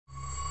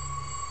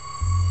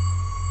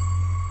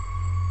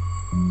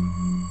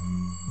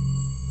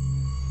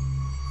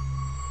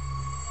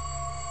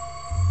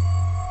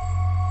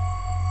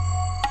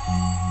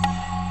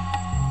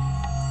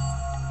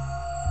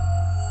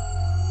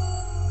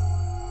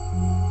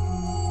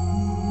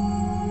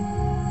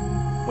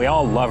We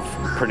all love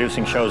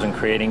producing shows and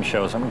creating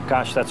shows. I mean,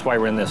 gosh, that's why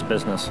we're in this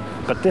business.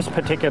 But this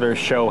particular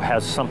show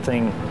has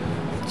something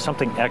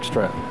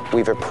extra.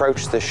 We've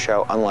approached this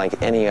show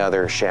unlike any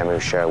other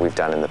Shamu show we've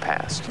done in the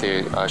past.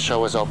 The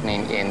show is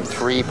opening in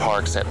 3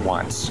 parks at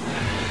once.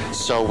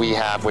 So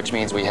which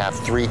means we have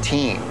 3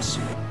 teams.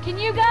 Can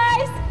you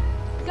guys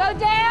go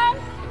down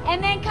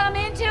and then come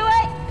into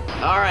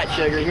it? All right,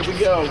 Sugar, here we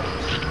go.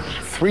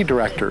 3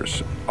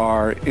 directors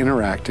are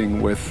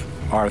interacting with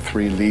our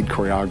 3 lead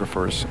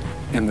choreographers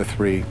in the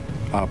 3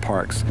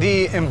 parks.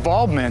 The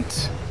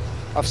involvement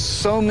of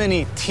so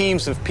many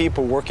teams of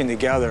people working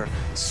together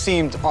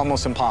seemed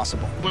almost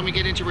impossible. When we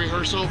get into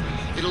rehearsal,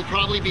 it'll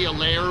probably be a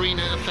layering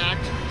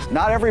effect.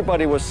 Not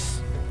everybody was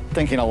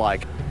thinking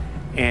alike.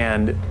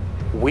 And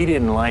we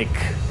didn't like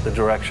the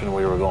direction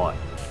we were going.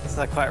 It's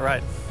not quite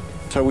right.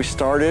 So we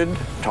started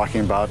talking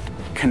about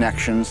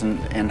connections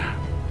and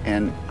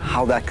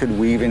how that could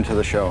weave into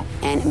the show.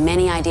 And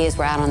many ideas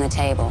were out on the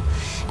table.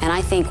 And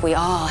I think we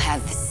all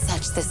have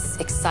this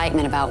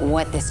excitement about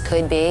what this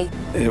could be.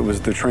 It was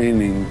the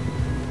training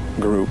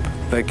group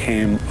that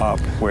came up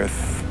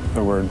with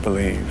the word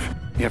believe.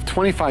 You have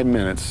 25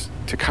 minutes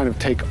to kind of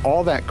take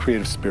all that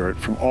creative spirit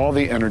from all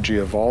the energy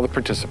of all the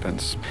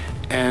participants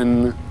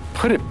and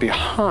put it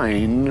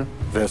behind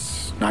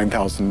this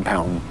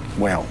 9,000-pound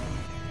whale.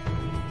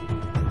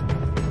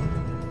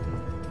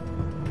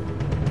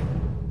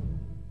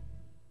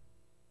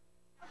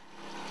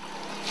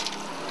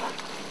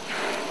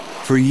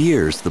 For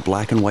years, the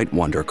black and white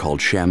wonder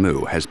called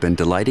Shamu has been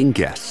delighting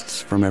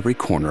guests from every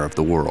corner of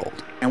the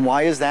world. And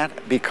why is that?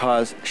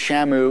 Because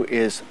Shamu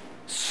is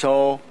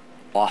so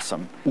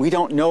awesome. We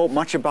don't know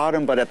much about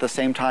him, but at the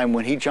same time,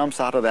 when he jumps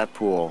out of that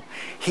pool,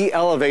 he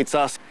elevates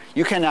us.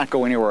 You cannot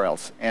go anywhere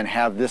else and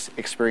have this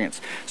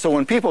experience. So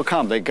when people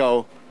come, they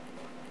go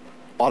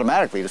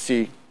automatically to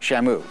see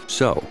Shamu.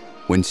 So,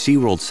 when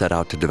SeaWorld set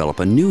out to develop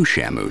a new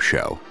Shamu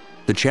show,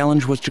 the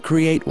challenge was to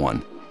create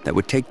one that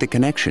would take the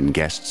connection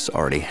guests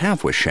already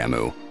have with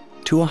Shamu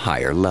to a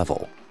higher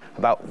level.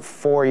 About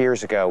 4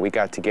 years ago, we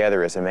got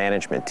together as a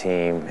management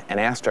team and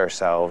asked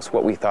ourselves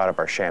what we thought of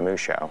our Shamu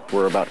show.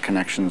 We're about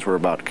connections, we're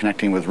about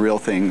connecting with real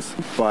things,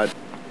 but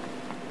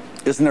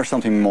isn't there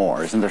something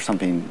more? Isn't there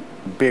something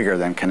bigger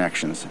than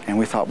connections? And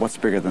we thought, what's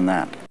bigger than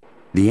that?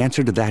 The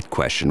answer to that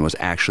question was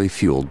actually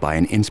fueled by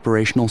an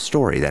inspirational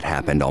story that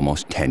happened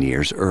almost 10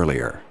 years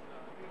earlier.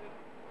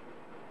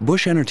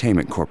 Bush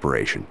Entertainment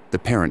Corporation, the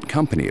parent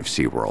company of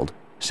SeaWorld,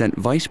 sent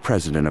Vice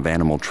President of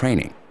Animal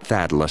Training,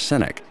 Thad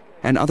Lasenick,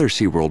 and other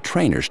SeaWorld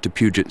trainers to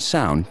Puget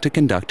Sound to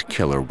conduct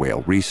killer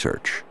whale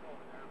research.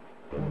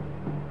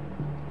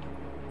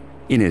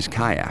 In his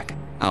kayak,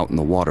 out in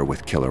the water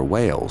with killer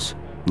whales,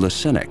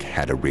 Lasenick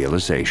had a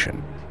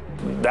realization.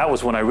 That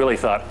was when I really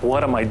thought,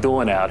 what am I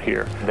doing out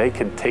here? They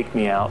could take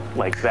me out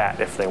like that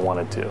if they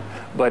wanted to.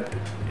 But,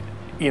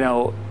 you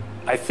know,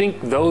 I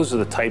think those are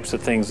the types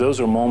of things, those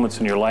are moments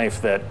in your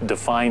life that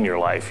define your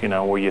life, you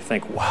know, where you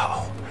think,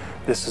 wow,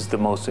 this is the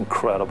most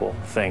incredible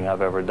thing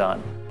I've ever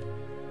done.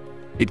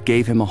 It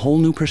gave him a whole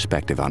new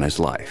perspective on his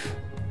life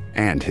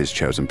and his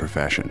chosen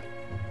profession.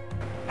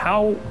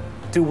 How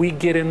do we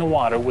get in the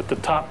water with the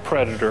top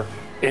predator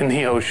in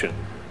the ocean,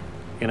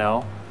 you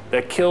know,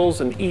 that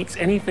kills and eats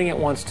anything it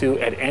wants to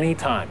at any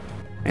time?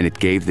 And it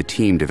gave the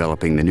team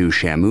developing the new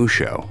Shamu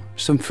show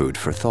some food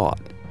for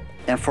thought.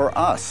 And for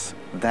us,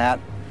 that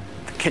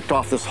kicked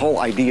off this whole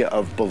idea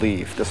of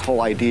belief, this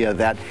whole idea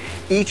that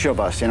each of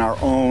us in our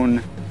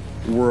own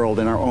world,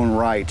 in our own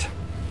right,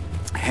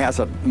 has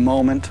a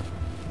moment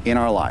in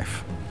our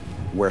life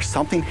where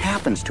something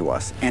happens to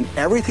us and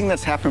everything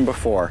that's happened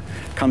before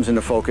comes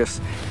into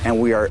focus and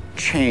we are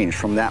changed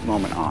from that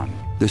moment on.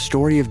 The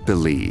story of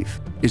Believe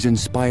is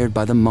inspired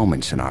by the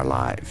moments in our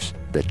lives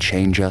that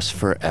change us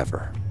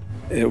forever.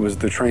 It was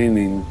the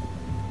training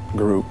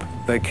group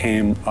that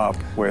came up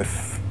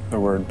with the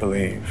word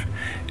believe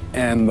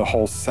and the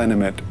whole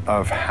sentiment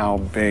of how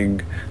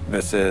big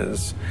this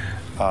is,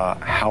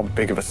 how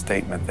big of a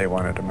statement they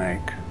wanted to make.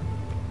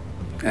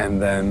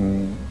 And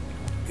then,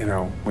 you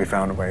know, we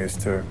found ways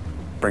to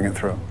bring it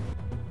through.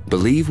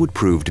 Believe would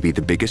prove to be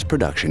the biggest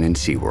production in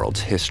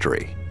SeaWorld's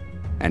history,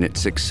 and its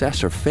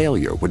success or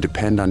failure would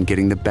depend on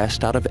getting the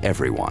best out of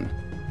everyone,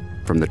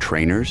 from the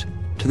trainers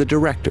to the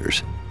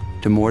directors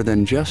to more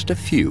than just a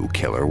few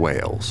killer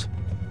whales.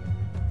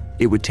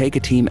 It would take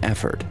a team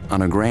effort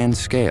on a grand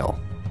scale,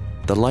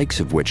 the likes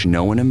of which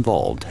no one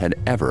involved had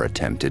ever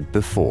attempted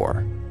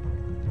before.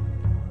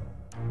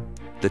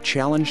 The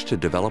challenge to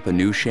develop a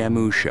new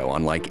Shamu show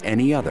unlike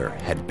any other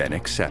had been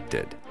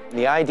accepted.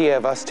 The idea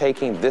of us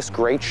taking this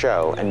great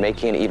show and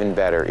making it even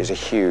better is a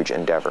huge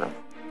endeavor.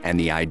 And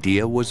the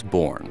idea was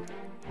born.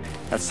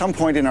 At some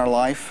point in our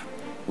life,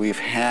 we've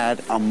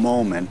had a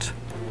moment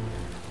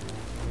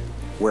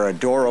where a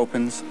door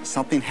opens,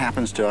 something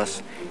happens to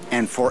us,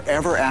 and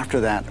forever after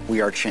that,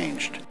 we are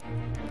changed.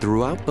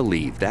 Throughout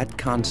Believe, that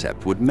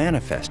concept would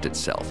manifest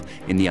itself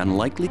in the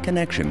unlikely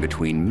connection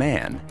between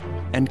man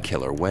and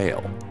killer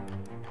whale.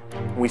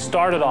 We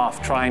started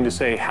off trying to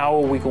say, how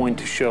are we going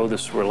to show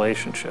this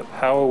relationship?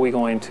 How are we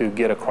going to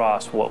get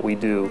across what we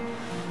do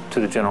to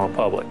the general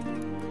public?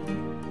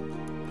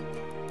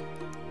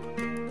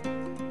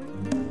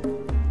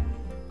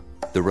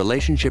 The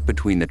relationship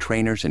between the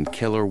trainers and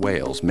killer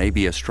whales may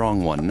be a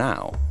strong one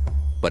now,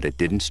 but it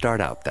didn't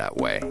start out that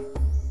way.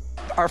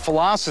 Our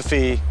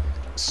philosophy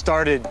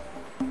started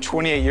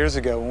 28 years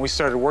ago when we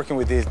started working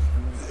with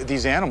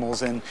these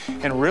animals, and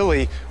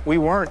really we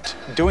weren't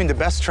doing the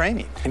best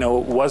training. You know,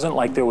 it wasn't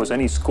like there was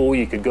any school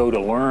you could go to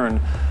learn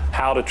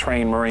how to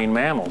train marine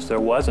mammals. There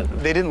wasn't.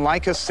 They didn't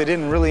like us, they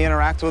didn't really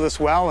interact with us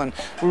well, and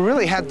we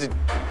really had to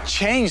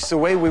change the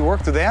way we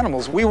worked with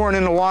animals. We weren't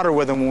in the water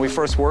with them when we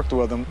first worked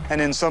with them,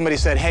 and then somebody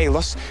said, hey,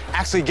 let's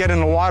actually get in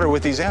the water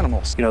with these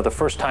animals. You know, the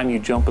first time you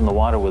jump in the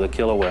water with a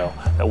killer whale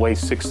that weighs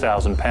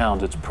 6,000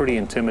 pounds, it's pretty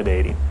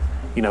intimidating.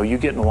 You know, you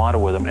get in the water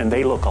with them, and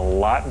they look a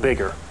lot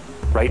bigger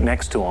right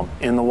next to them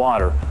in the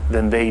water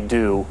than they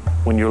do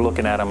when you're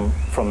looking at them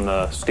from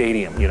the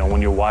stadium, you know,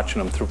 when you're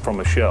watching them from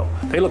a show.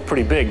 They look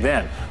pretty big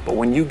then, but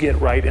when you get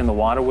right in the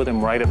water with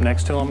them, right up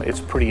next to them, it's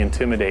pretty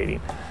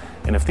intimidating.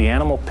 And if the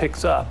animal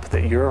picks up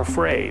that you're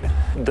afraid,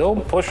 they'll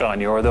push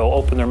on you or they'll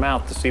open their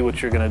mouth to see what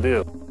you're gonna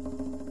do.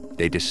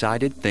 They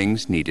decided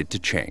things needed to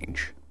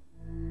change.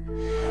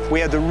 We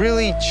had to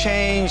really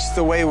change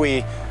the way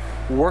we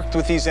worked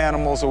with these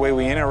animals, the way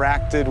we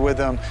interacted with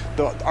them.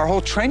 Our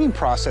whole training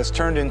process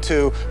turned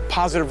into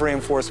positive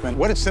reinforcement.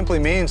 What it simply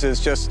means is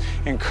just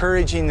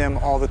encouraging them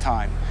all the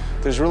time.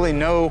 There's really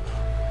no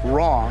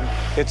wrong.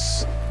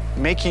 It's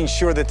making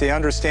sure that they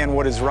understand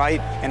what is right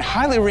and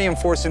highly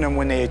reinforcing them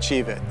when they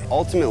achieve it.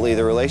 Ultimately,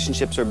 the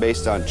relationships are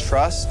based on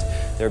trust,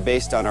 they're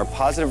based on our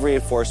positive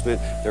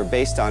reinforcement, they're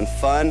based on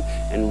fun,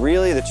 and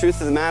really the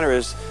truth of the matter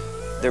is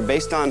they're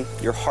based on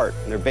your heart.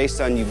 They're based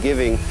on you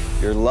giving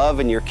your love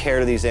and your care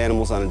to these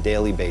animals on a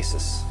daily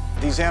basis.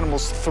 These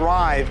animals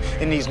thrive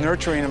in these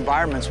nurturing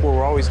environments where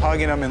we're always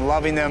hugging them and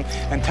loving them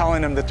and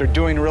telling them that they're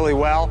doing really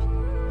well.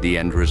 The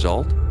end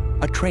result?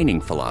 A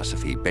training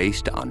philosophy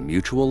based on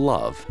mutual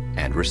love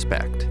and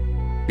respect.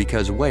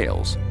 Because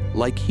whales,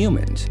 like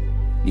humans,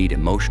 need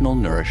emotional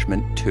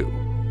nourishment too.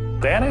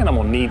 That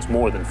animal needs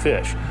more than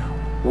fish.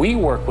 We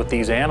work with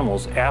these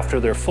animals after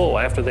they're full,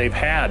 after they've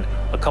had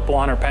a couple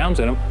 100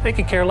 pounds in them. They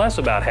could care less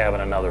about having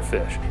another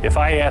fish. If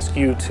I ask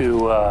you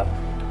to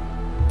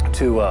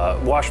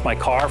wash my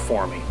car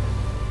for me,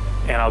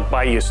 and I'll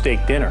buy you a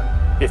steak dinner,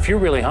 if you're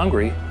really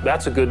hungry,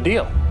 that's a good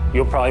deal.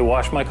 You'll probably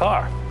wash my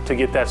car to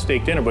get that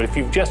steak dinner. But if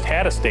you've just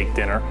had a steak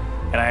dinner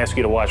and I ask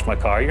you to wash my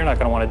car, you're not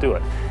going to want to do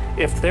it.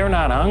 If they're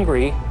not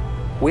hungry,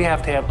 we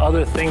have to have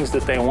other things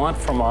that they want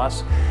from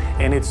us,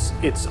 and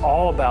it's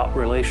all about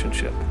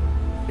relationship.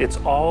 It's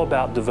all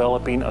about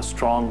developing a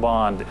strong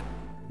bond.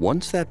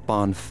 Once that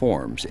bond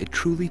forms, it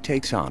truly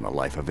takes on a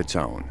life of its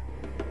own.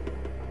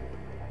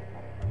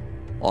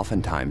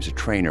 Oftentimes, a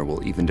trainer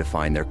will even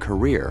define their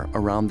career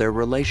around their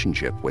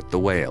relationship with the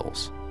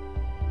whales.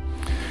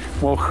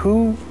 Well,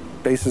 who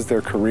bases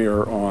their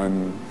career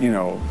on, you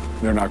know,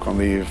 they're not going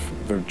to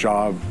leave their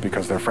job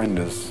because their friend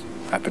is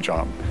at the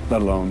job,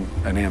 let alone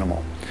an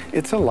animal?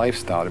 It's a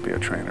lifestyle to be a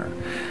trainer.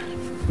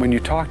 When you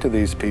talk to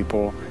these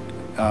people,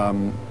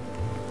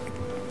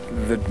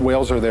 the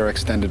whales are their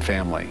extended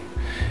family.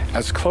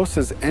 As close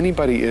as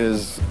anybody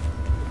is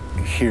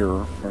here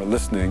or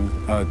listening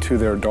to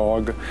their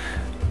dog,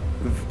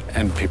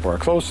 and people are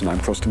close, and I'm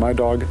close to my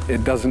dog,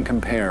 it doesn't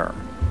compare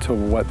to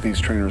what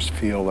these trainers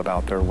feel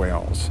about their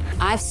whales.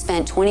 I've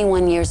spent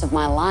 21 years of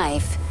my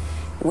life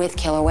with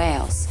killer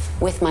whales,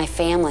 with my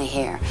family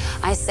here.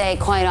 I say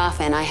quite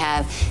often I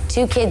have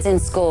 2 kids in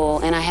school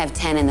and I have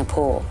 10 in the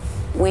pool.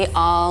 We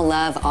all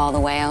love all the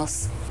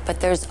whales, but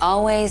there's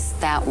always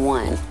that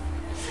one.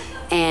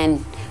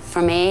 And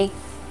for me,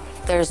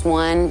 there's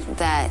one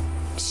that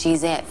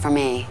she's it for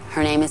me.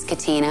 Her name is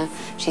Katina.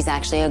 She's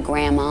actually a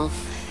grandma.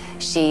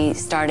 She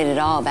started it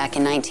all back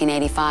in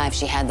 1985.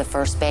 She had the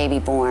first baby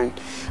born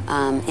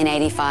in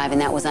 '85,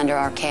 and that was under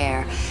our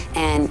care.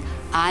 And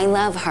I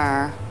love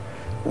her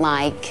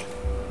like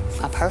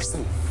a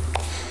person.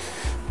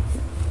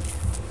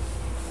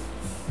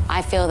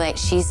 I feel that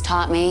she's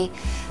taught me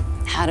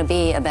how to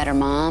be a better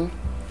mom,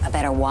 a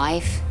better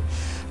wife,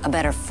 a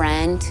better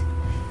friend,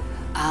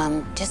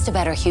 just a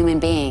better human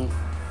being.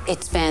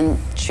 It's been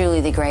truly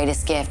the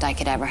greatest gift I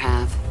could ever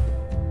have.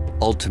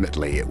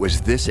 Ultimately, it was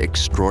this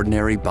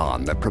extraordinary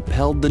bond that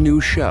propelled the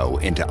new show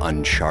into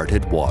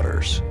uncharted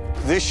waters.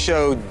 This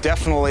show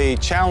definitely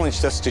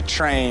challenged us to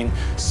train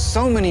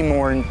so many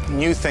more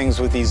new things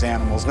with these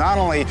animals. Not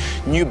only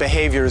new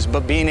behaviors,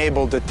 but being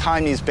able to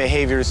time these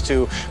behaviors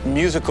to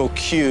musical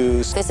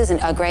cues. This is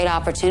a great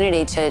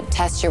opportunity to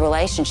test your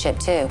relationship,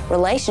 too.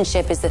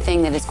 Relationship is the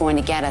thing that is going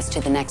to get us to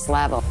the next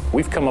level.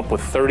 We've come up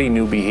with 30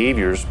 new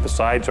behaviors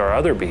besides our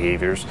other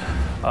behaviors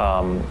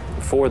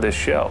for this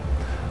show.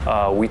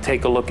 We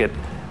take a look at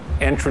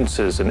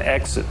entrances and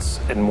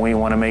exits, and we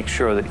want to make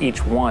sure that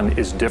each one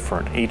is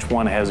different. Each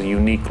one has a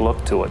unique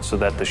look to it so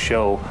that the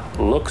show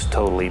looks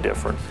totally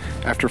different.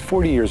 After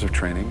 40 years of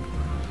training,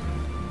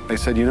 they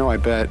said, you know, I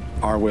bet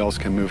our whales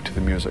can move to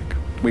the music.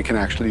 we can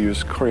actually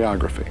use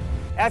choreography.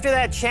 After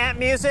that chant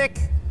music,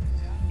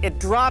 it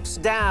drops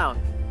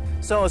down.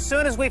 So as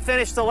soon as we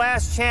finish the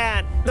last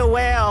chant, the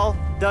whale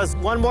does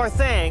one more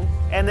thing,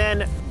 and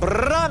then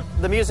brrrr,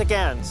 the music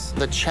ends.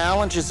 The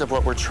challenges of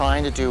what we're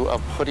trying to do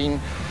of putting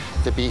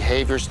the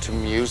behaviors to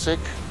music,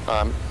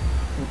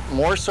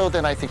 more so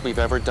than I think we've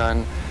ever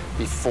done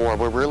before.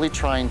 We're really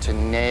trying to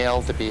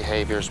nail the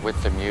behaviors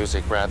with the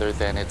music rather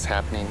than it's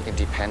happening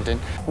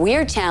independent.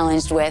 We're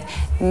challenged with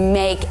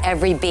make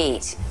every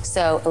beat.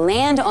 So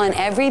land on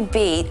every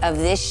beat of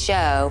this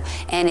show,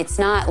 and it's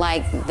not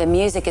like the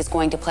music is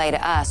going to play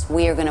to us,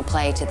 we are going to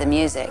play to the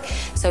music.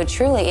 So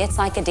truly, it's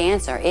like a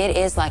dancer. It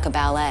is like a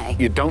ballet.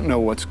 You don't know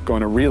what's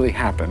going to really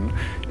happen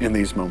in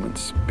these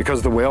moments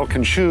because the whale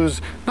can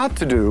choose not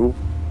to do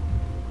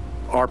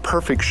our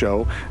perfect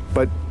show,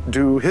 but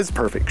do his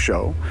perfect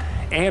show.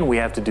 And we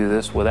have to do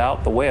this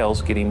without the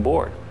whales getting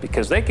bored,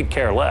 because they could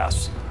care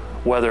less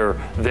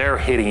whether they're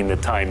hitting the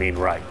timing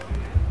right.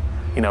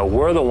 You know,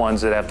 we're the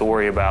ones that have to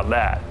worry about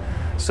that.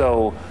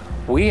 So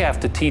we have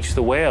to teach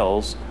the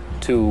whales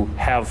to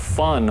have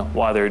fun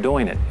while they're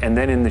doing it. And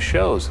then in the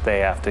shows, they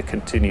have to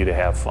continue to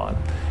have fun.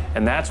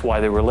 And that's why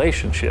the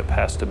relationship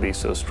has to be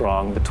so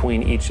strong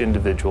between each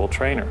individual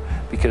trainer,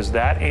 because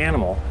that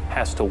animal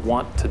has to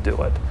want to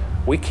do it.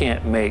 We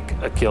can't make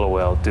a killer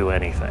whale do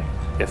anything.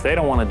 If they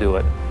don't want to do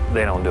it,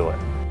 they don't do it.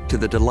 To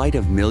the delight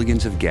of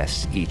millions of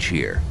guests each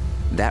year,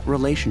 that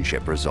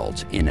relationship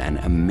results in an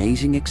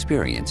amazing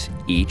experience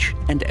each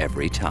and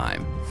every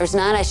time. There's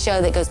not a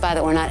show that goes by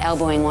that we're not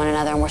elbowing one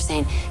another and we're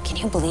saying, can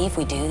you believe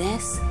we do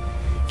this?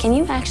 Can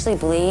you actually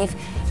believe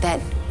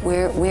that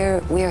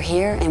we're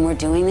here and we're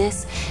doing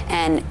this?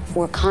 And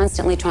we're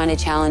constantly trying to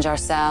challenge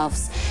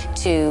ourselves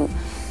to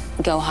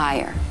go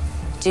higher,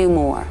 do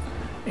more.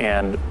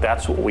 And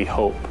that's what we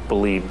hope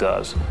Believe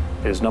does,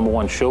 is number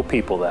one, show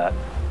people that,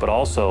 but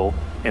also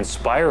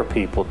inspire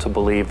people to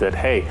believe that,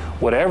 hey,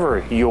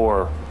 whatever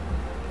your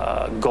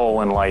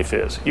goal in life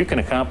is, you can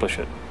accomplish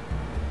it.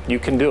 You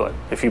can do it.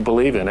 If you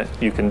believe in it,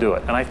 you can do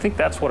it. And I think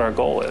that's what our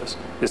goal is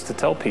to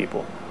tell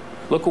people,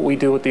 look what we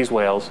do with these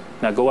whales,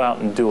 now go out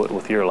and do it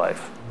with your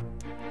life.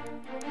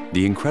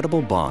 The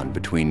incredible bond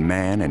between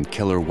man and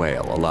killer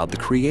whale allowed the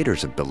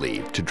creators of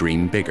Believe to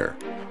dream bigger,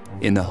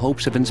 in the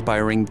hopes of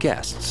inspiring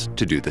guests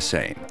to do the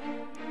same.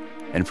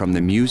 And from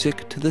the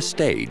music to the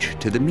stage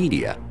to the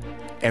media,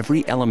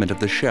 every element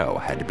of the show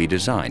had to be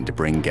designed to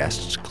bring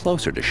guests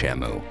closer to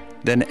Shamu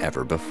than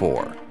ever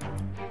before.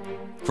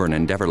 For an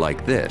endeavor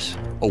like this,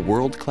 a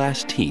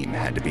world-class team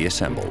had to be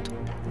assembled.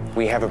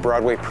 We have a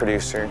Broadway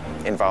producer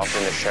involved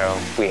in the show.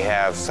 We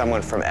have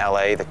someone from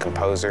LA, the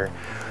composer.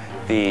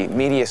 The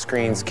media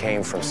screens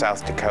came from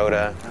South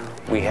Dakota.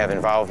 We have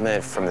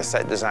involvement from the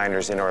set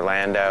designers in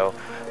Orlando.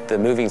 The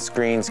moving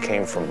screens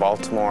came from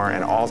Baltimore,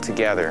 and all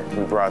together,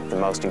 we brought the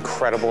most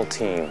incredible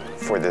team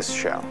for this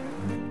show.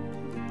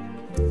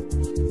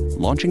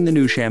 Launching the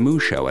new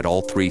Shamu show at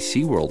all 3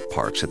 SeaWorld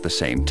parks at the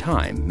same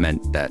time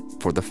meant that,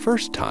 for the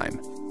first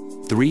time,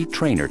 3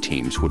 trainer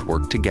teams would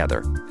work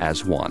together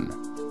as one.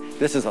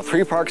 This is a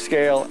 3-park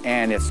scale,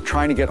 and it's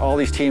trying to get all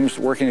these teams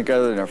working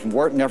together that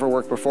have never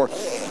worked before.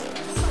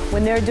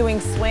 When they're doing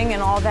swing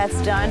and all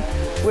that's done,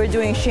 we're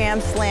doing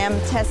sham, slam,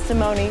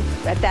 testimony.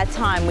 At that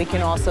time, we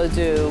can also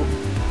do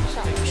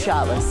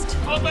shot list.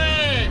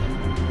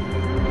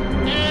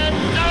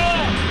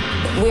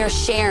 We are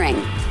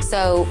sharing.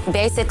 So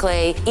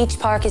basically, each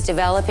park is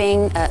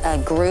developing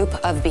a group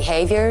of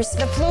behaviors.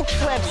 The fluke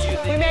flips,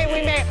 we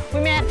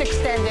may have to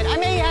extend it. I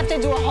may have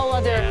to do a whole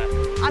other,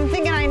 I'm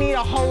thinking I need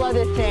a whole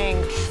other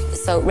thing.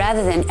 So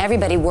rather than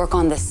everybody work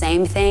on the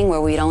same thing where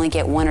we'd only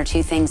get 1 or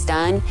 2 things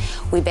done,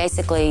 we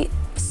basically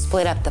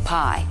split up the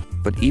pie.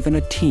 But even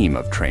a team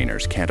of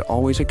trainers can't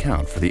always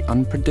account for the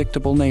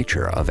unpredictable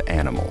nature of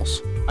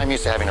animals. I'm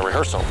used to having a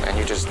rehearsal, and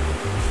you just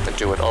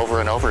do it over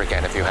and over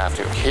again if you have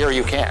to. Here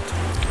you can't.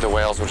 The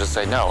whales will just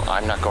say, no,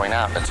 I'm not going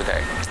out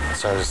today.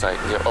 So it's like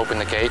you open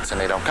the gates and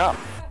they don't come.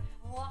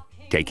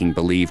 Taking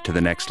Believe to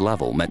the next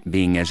level meant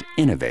being as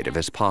innovative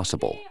as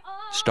possible,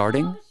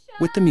 starting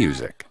with the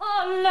music.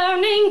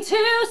 Learning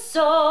to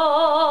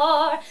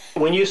soar.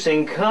 When you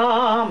sing,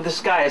 come, this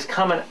guy is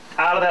coming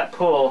out of that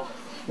pool,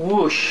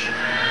 whoosh.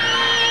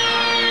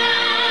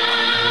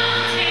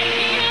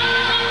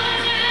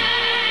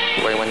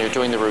 When you're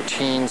doing the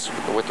routines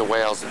with the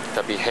whales,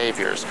 the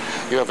behaviors,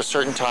 you have a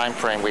certain time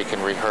frame we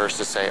can rehearse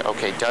to say,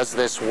 okay, does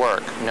this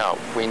work? No,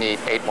 we need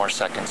 8 more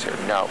seconds here.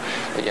 No,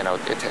 you know,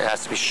 it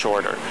has to be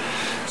shorter.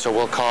 So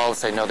we'll call and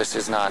say, no, this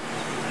is not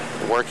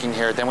working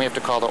here. Then we have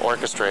to call the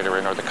orchestrator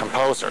in or the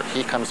composer.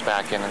 He comes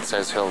back in and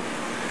says he'll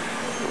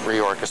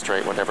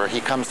reorchestrate whatever.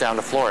 He comes down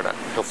to Florida.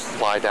 He'll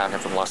fly down here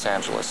from Los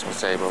Angeles and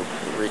say we'll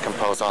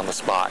recompose on the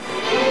spot.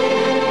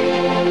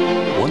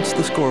 Once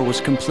the score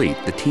was complete,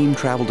 the team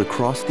traveled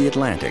across the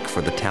Atlantic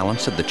for the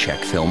talents of the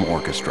Czech Film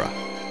Orchestra.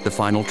 The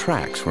final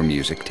tracks were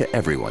music to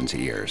everyone's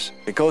ears.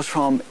 It goes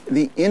from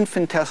the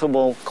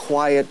infinitesimal,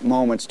 quiet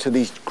moments to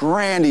these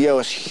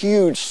grandiose,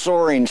 huge,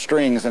 soaring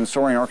strings and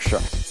soaring orchestra.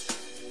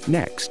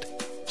 Next,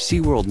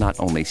 SeaWorld not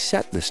only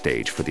set the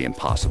stage for the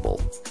impossible,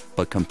 but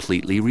but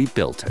completely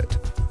rebuilt it.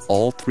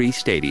 All 3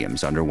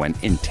 stadiums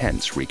underwent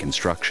intense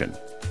reconstruction,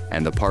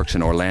 and the parks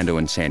in Orlando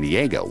and San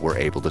Diego were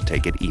able to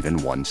take it even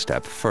one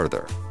step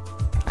further.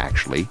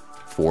 Actually,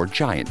 4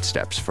 giant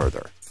steps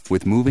further,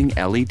 with moving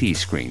LED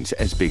screens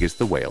as big as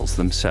the whales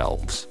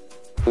themselves.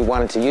 We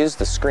wanted to use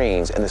the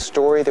screens and the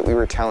story that we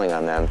were telling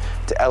on them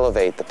to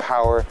elevate the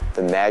power,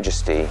 the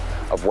majesty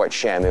of what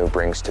Shamu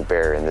brings to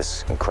bear in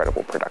this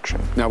incredible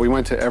production. Now, we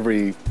went to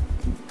every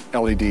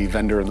LED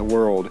vendor in the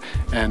world,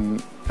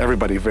 and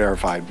everybody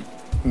verified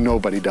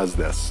nobody does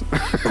this.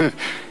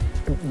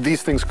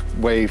 These things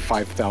weigh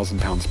 5,000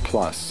 pounds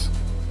plus.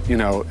 You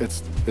know,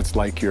 it's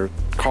like your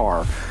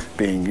car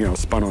being, you know,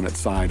 spun on its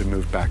side and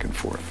moved back and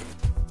forth.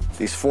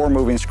 These 4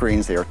 moving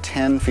screens, they are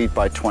 10 feet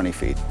by 20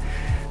 feet.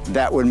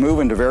 That would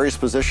move into various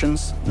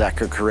positions. That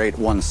could create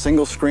one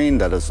single screen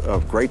that is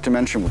of great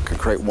dimension. We could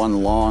create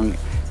one long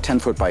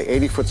 10-foot by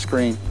 80-foot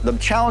screen. The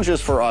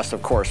challenges for us,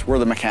 of course, were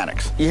the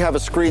mechanics. You have a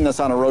screen that's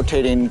on a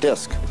rotating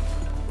disc.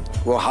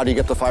 Well, how do you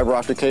get the fiber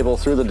optic cable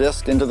through the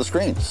disc into the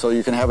screen so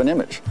you can have an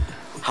image?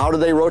 How do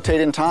they rotate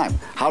in time?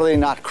 How do they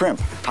not crimp?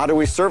 How do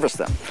we service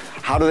them?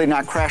 How do they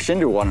not crash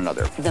into one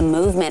another? The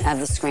movement of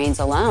the screens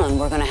alone,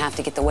 we're going to have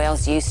to get the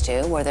whales used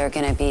to, where they're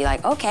going to be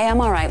like, okay, I'm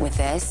all right with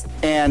this.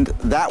 And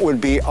that would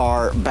be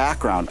our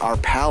background, our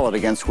palette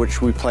against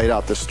which we played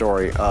out the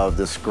story of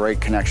this great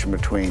connection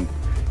between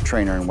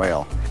trainer and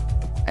whale.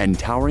 And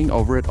towering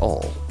over it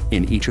all,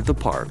 in each of the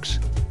parks,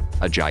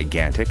 a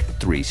gigantic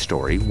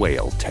 3-story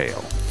whale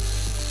tail.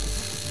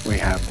 We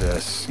have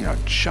this, you know,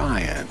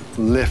 giant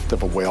lift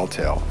of a whale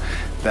tail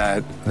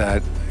that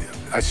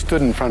I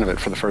stood in front of it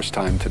for the first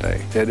time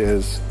today. It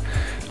is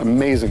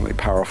amazingly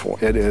powerful.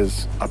 It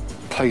is a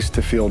place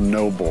to feel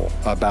noble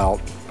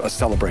about a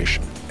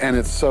celebration. And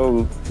it's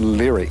so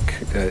lyric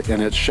in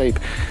its shape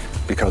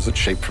because it's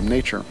shaped from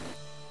nature.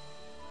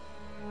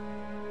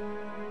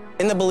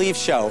 In the Believe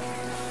show,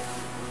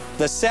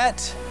 the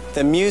set,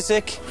 the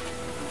music,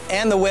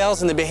 and the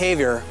whales and the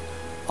behavior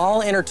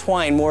all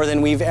intertwined more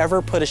than we've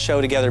ever put a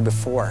show together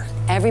before.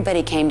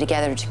 Everybody came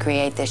together to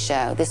create this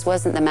show. This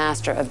wasn't the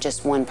master of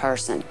just one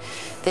person.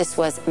 This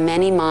was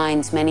many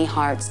minds, many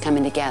hearts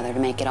coming together to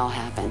make it all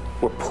happen.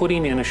 We're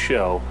putting in a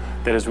show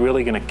that is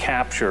really going to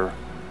capture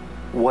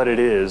what it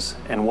is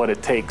and what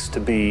it takes to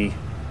be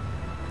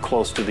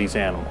close to these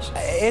animals.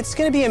 It's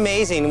going to be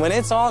amazing when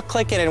it's all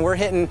clicking and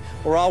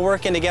we're all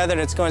working together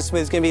and it's going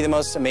smooth. It's going to be the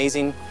most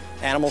amazing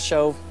animal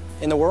show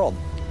in the world.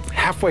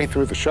 Halfway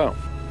through the show,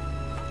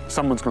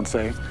 someone's going to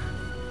say,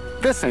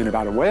 this ain't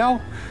about a whale.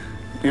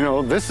 You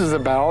know, this is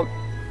about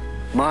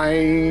my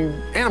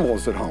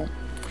animals at home.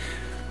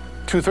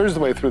 2/3 of the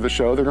way through the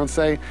show, they're going to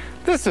say,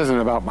 this isn't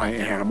about my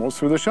animals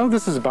through the show,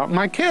 this is about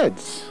my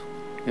kids.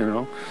 You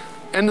know,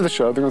 end of the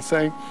show, they're going to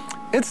say,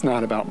 it's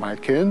not about my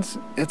kids,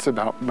 it's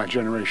about my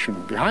generation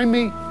behind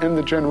me and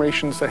the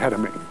generations ahead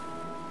of me.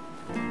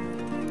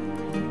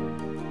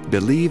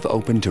 Believe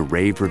opened to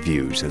rave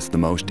reviews as the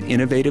most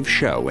innovative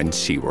show in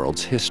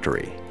SeaWorld's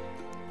history.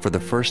 For the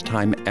first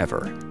time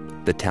ever,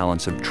 the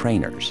talents of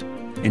trainers,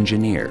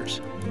 engineers,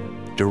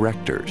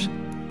 directors,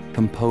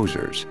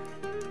 composers,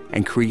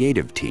 and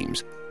creative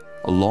teams,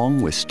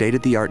 along with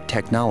state-of-the-art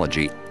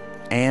technology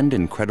and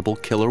incredible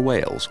killer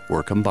whales,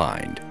 were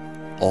combined,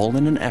 all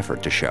in an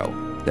effort to show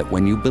that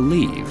when you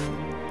believe,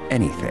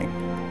 anything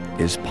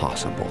is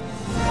possible.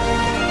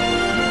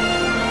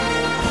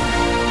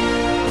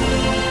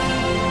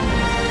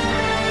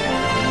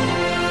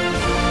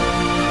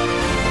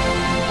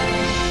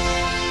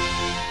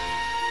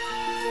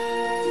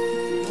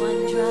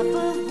 One drop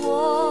of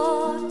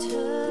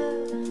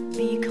water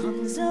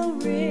becomes a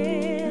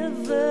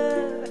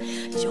river,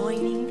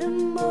 joining the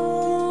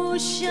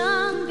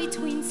motion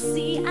between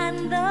sea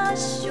and the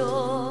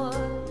shore.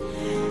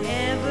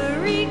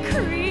 Every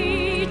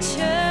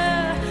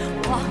creature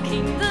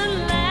walking the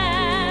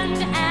land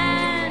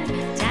and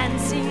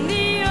dancing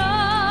the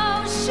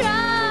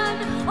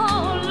ocean,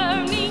 all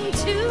learning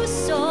to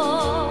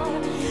soar,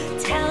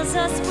 tells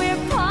us we're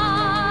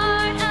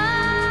part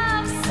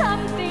of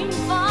something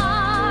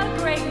far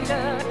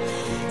greater,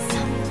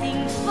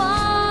 something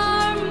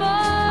far more.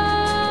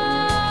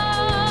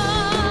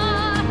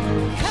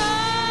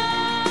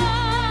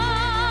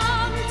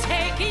 Come,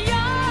 take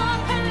your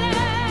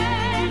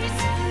place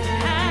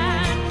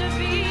and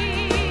be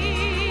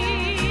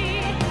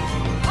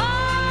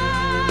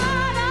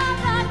part of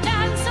the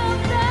dance of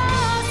the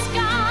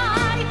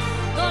sky,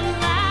 the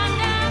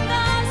land and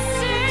the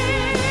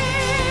sea.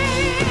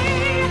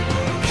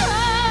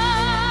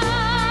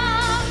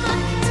 Come,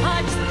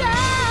 touch the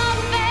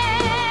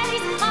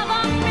face of a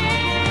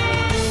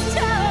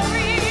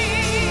mystery,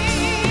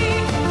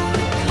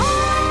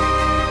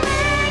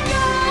 calling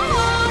your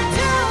heart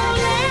to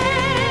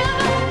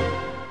live,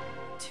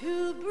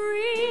 to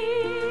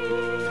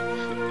breathe.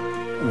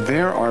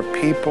 There are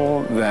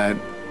people that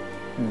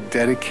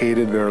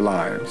dedicated their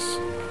lives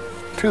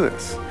to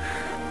this,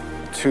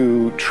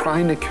 to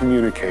trying to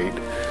communicate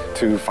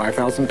to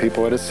 5,000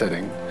 people at a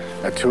sitting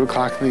at 2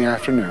 o'clock in the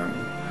afternoon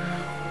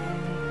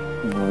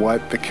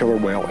what the killer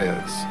whale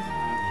is.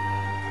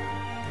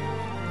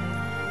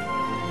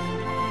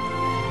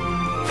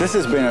 This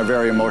has been a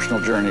very emotional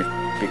journey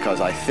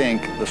because I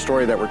think the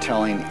story that we're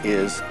telling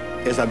is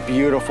a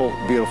beautiful,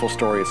 beautiful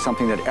story. It's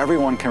something that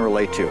everyone can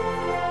relate to.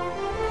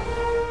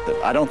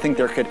 I don't think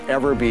there could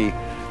ever be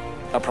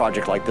a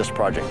project like this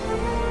project.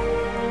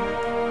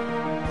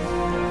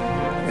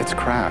 It's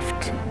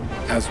craft,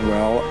 as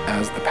well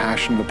as the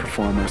passion of the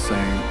performer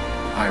saying,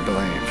 I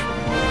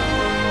believe.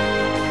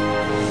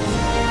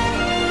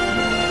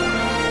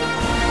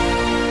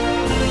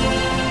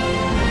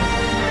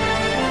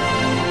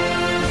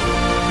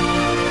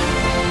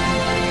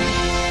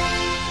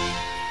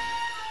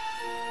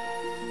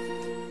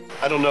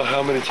 I don't know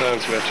how many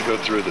times we have to go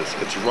through this.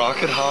 It's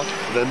rocket hot,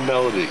 then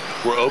melody.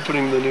 We're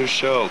opening the new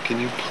show. Can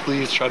you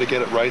please try to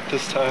get it right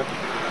this time?